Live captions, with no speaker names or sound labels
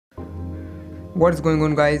What's going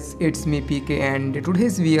on, guys? It's me PK, and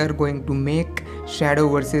today's we are going to make shadow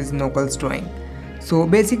versus knuckles drawing. So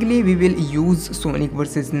basically we will use Sonic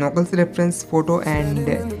versus Knuckles reference photo, and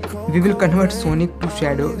we will convert Sonic to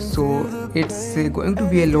shadow. So it's going to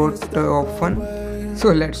be a lot of fun.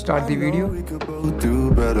 So let's start the video.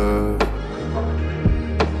 Do better.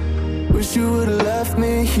 Wish you would've left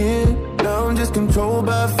me here. Now I'm just controlled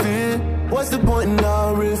by fear. What's the point in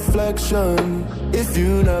our reflection if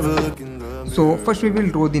you never look in the mirror? So first we will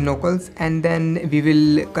draw the knuckles, and then we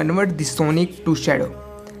will convert the Sonic to shadow.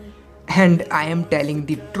 And I am telling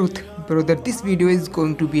the truth, brother, this video is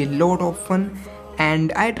going to be a lot of fun,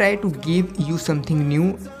 and I try to give you something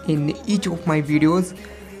new in each of my videos.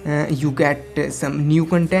 You get some new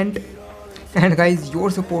content, and guys,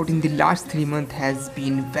 your support in the last 3 months has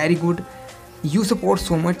been very good. You support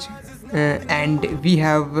so much, and we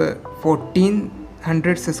have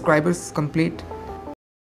 1400 subscribers complete.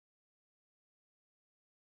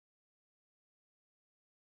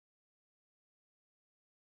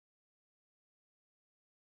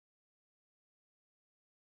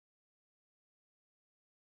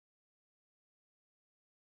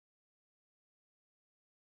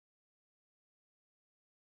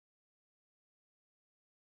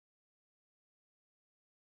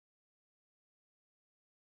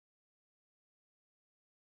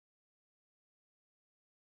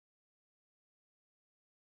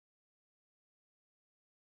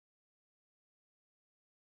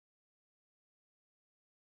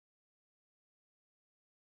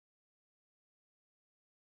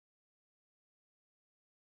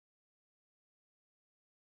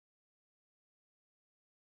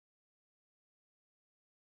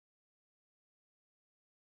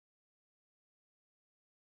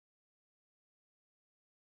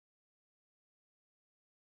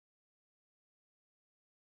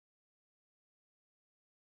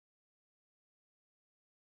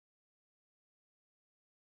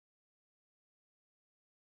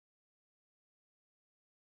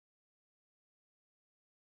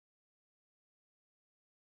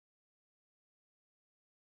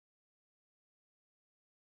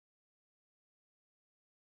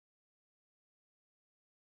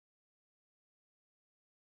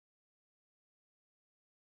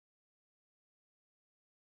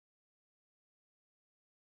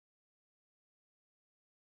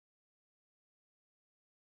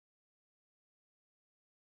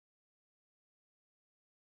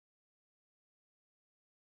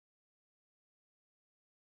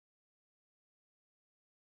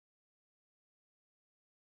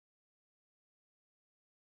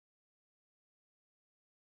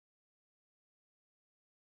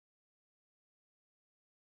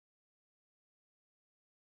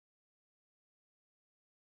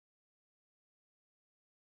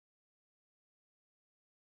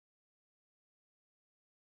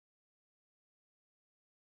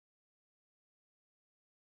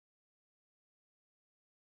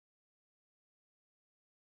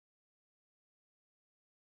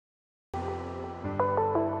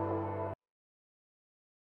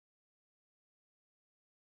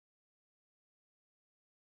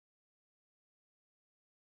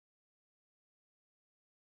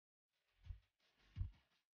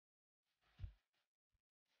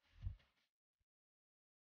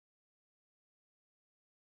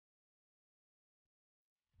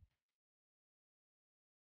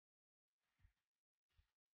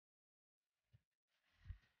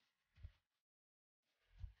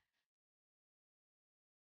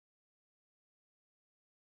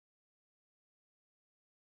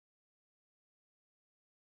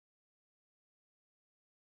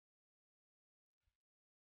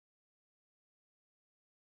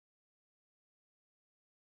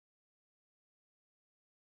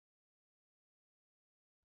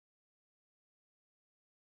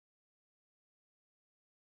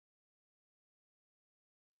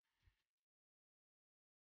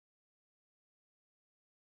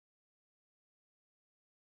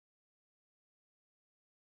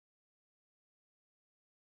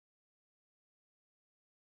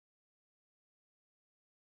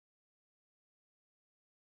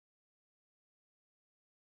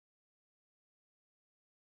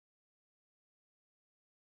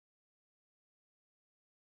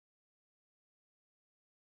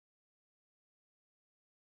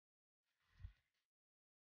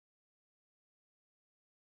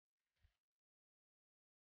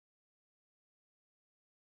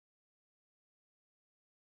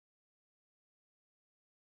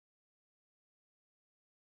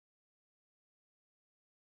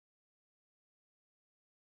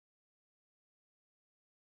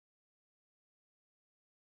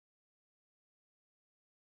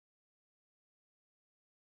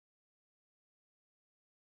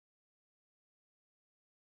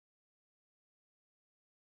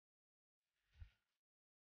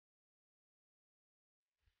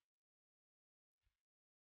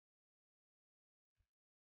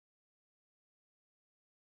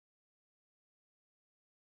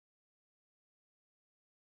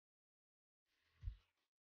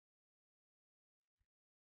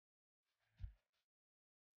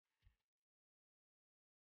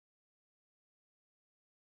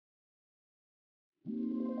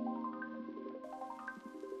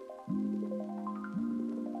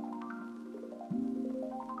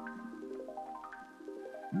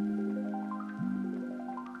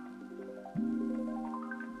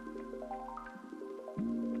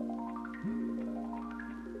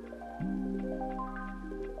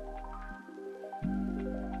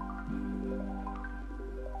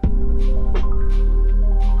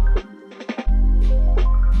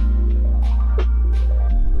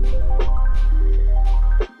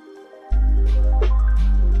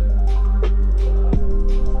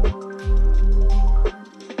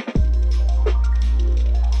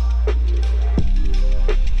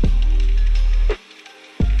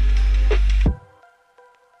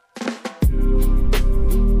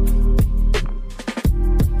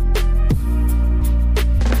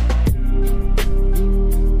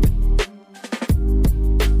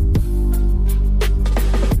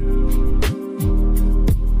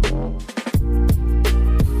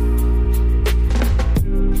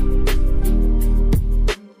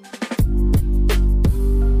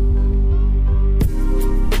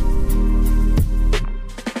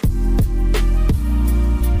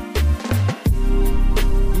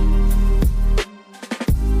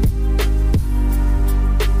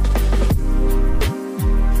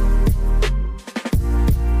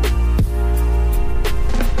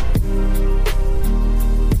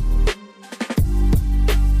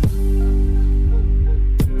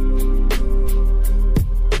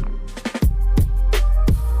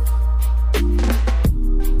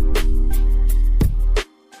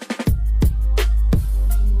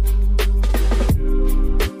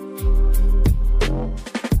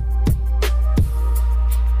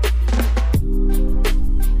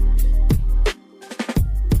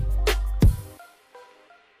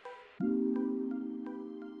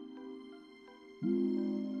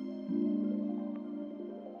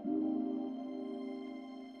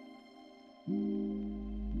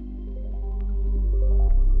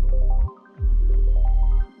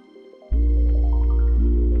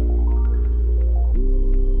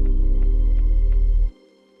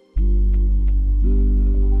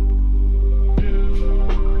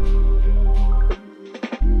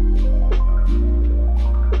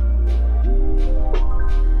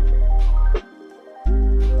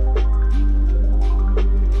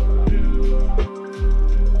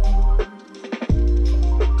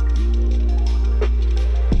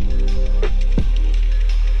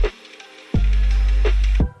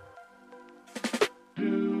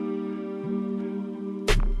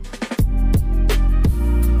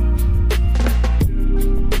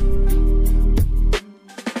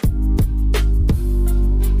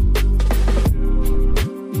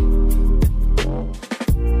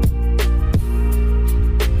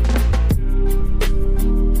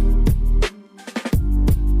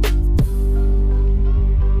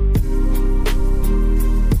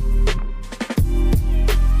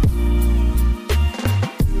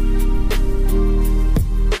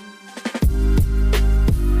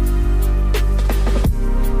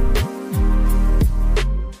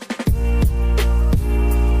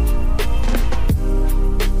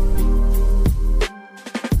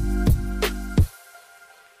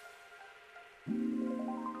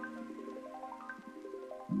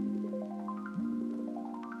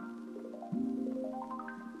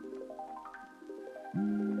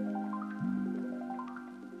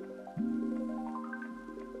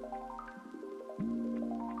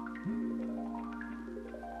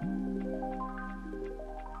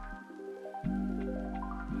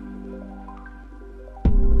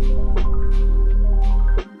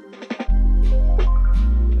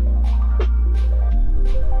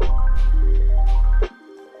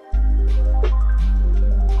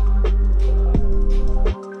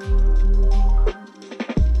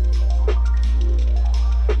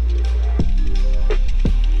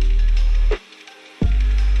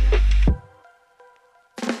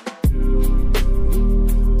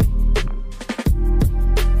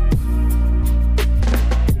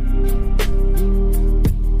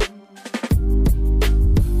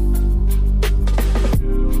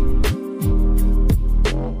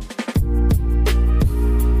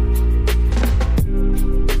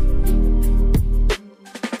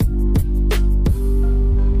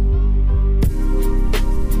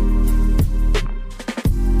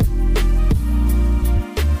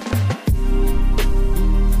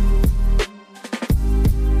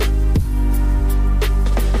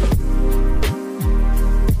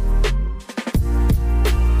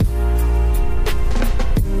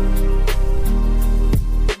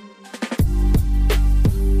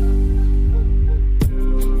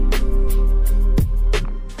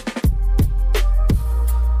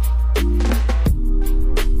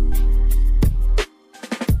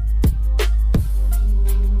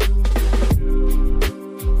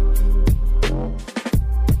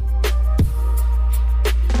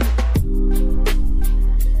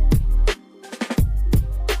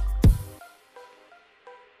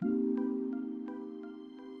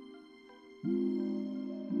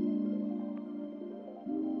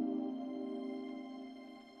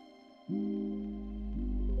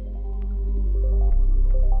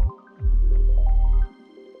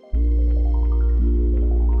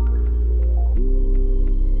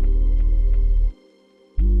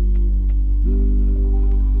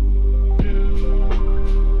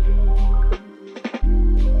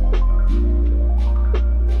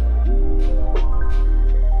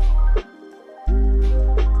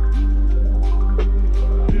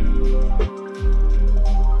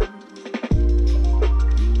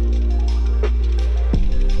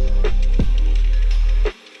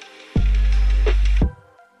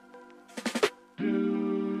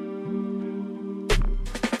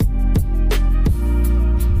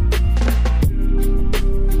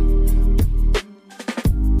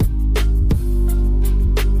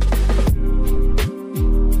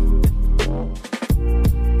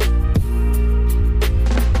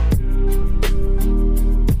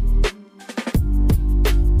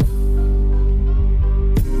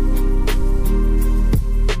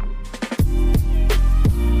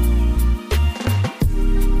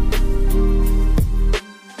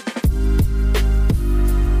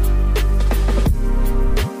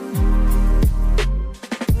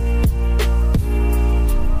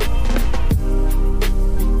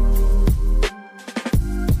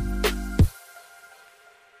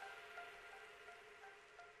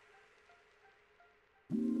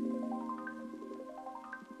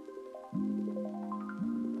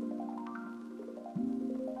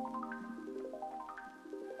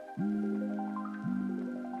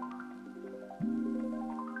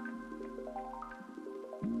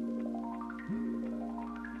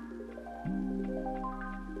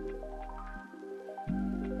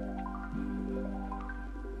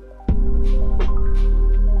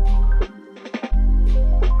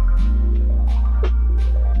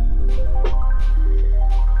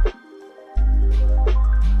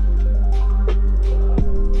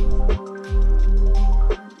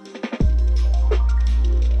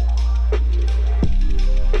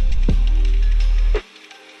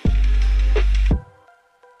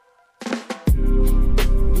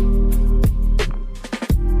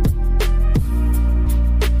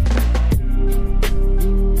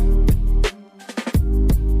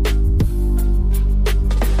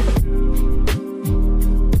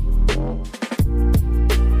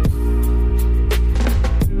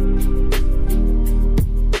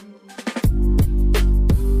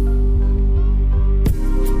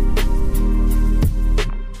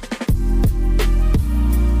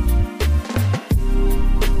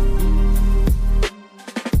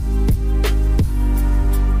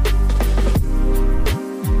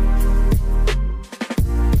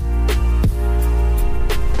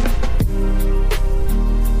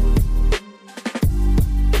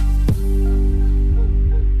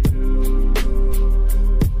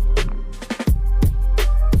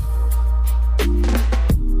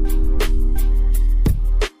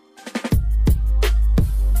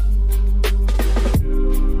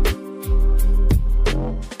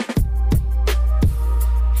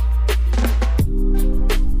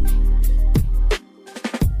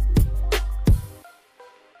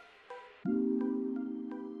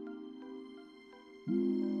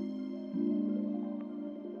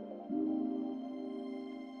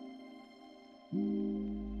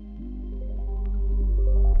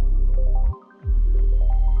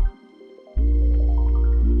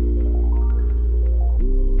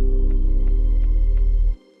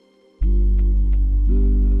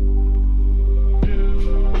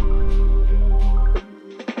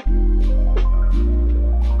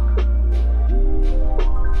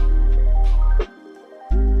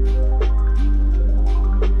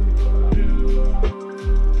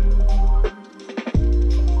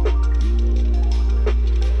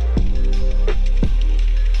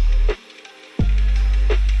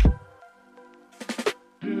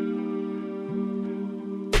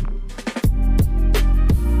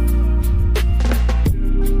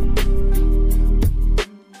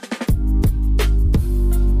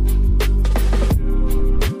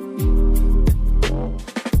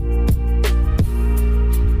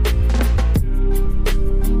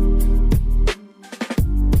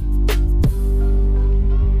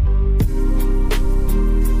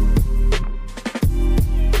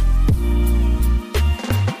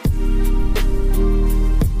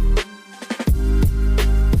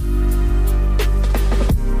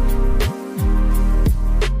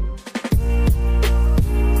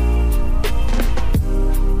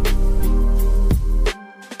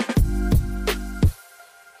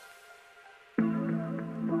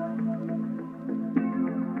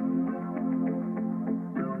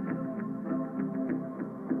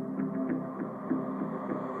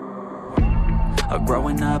 but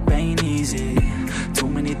growing up ain't easy. Too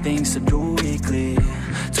many things to do weekly,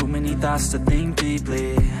 too many thoughts to think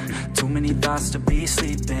deeply, too many thoughts to be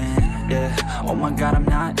sleeping, yeah. Oh my God, I'm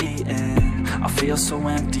not eating, I feel so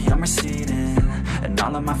empty, I'm receding, and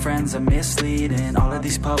all of my friends are misleading. All of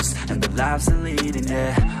these posts and the lives they're leading,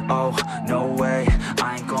 yeah. Oh, no way,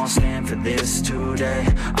 I ain't gon' stand for this today.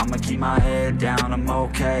 I'ma keep my head down, I'm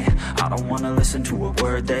okay. I don't wanna listen to a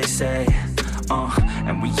word they say.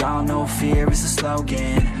 And we all know fear is a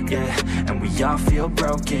slogan, yeah. And we all feel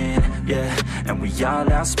broken, yeah. And we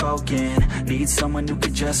all outspoken, need someone who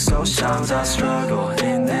could just so shout. Sometimes I struggle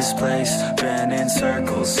in this place, been in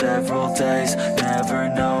circles several days, never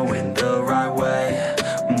knowing the right way,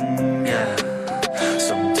 yeah.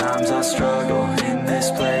 Sometimes I struggle in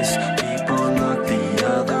this place, people look the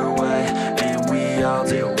other way, and we all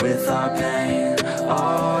deal with our pain,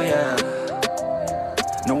 oh yeah.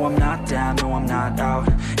 No, I'm not down, no, I'm not out.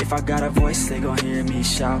 If I got a voice, they gon' hear me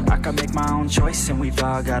shout. I can make my own choice and we've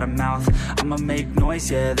all got a mouth. I'ma make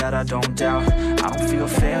noise, yeah, that I don't doubt. I don't feel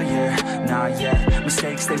failure, not yet.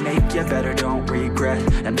 Mistakes they make, you better don't regret.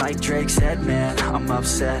 And like Drake said, man, I'm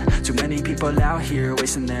upset. Too many people out here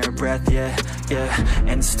wasting their breath, yeah, yeah.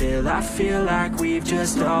 And still I feel like we've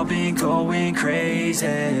just all been going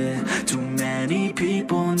crazy. Too many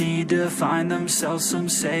people need to find themselves some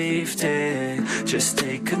safety. Just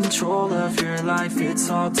take control of your life, it's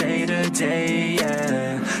all day to day,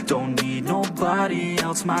 yeah. Don't need nobody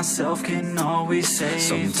else, myself can always save.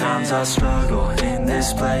 Sometimes I struggle in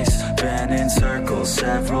this place, been in circles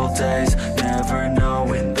several days, never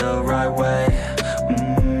knowing the right way,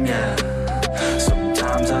 yeah.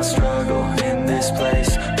 Sometimes I struggle in this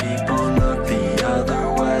place, people look the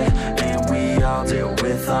other way, and we all deal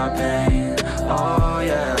with our pain, oh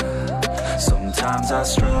yeah. Sometimes I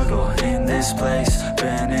struggle in this place,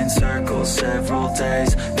 been in circles several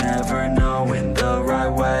days, never knowing the right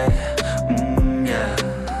way, yeah.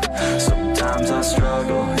 Sometimes I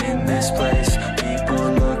struggle in this place,